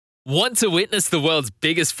Want to witness the world's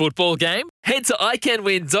biggest football game? Head to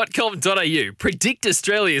iCanWin.com.au, predict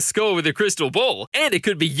Australia's score with a crystal ball, and it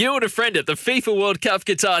could be you and a friend at the FIFA World Cup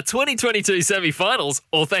Qatar 2022 semi-finals,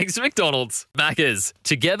 all thanks to McDonald's. Maccas,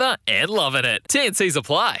 together and loving it. TNCs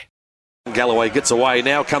apply. Galloway gets away.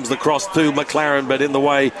 Now comes the cross to McLaren, but in the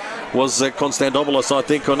way was Konstantopoulos, I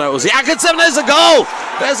think. Or no, it was Atkinson. There's a goal.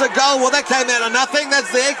 There's a goal. Well, that came out of nothing.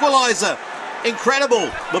 That's the equaliser. Incredible.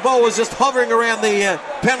 The ball was just hovering around the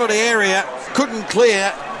penalty area. Couldn't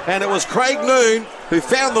clear. And it was Craig Noone who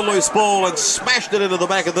found the loose ball and smashed it into the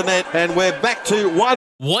back of the net. And we're back to 1.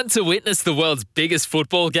 Want to witness the world's biggest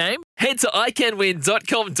football game? Head to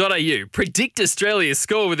iCanWin.com.au, predict Australia's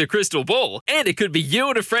score with a crystal ball, and it could be you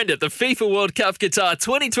and a friend at the FIFA World Cup Qatar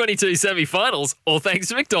 2022 semi-finals, all thanks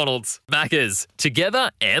to McDonald's. Maccas,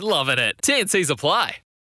 together and loving it. TNCs apply.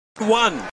 1.